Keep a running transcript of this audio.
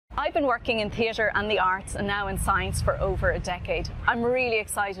I've been working in theatre and the arts and now in science for over a decade. I'm really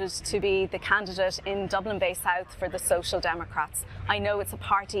excited to be the candidate in Dublin Bay South for the Social Democrats. I know it's a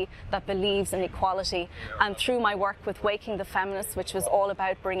party that believes in equality, and through my work with Waking the Feminists, which was all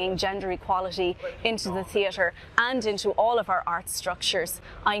about bringing gender equality into the theatre and into all of our arts structures,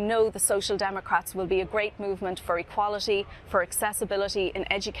 I know the Social Democrats will be a great movement for equality, for accessibility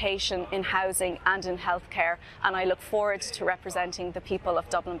in education, in housing and in healthcare, and I look forward to representing the people of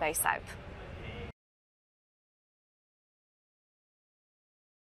Dublin Bay South.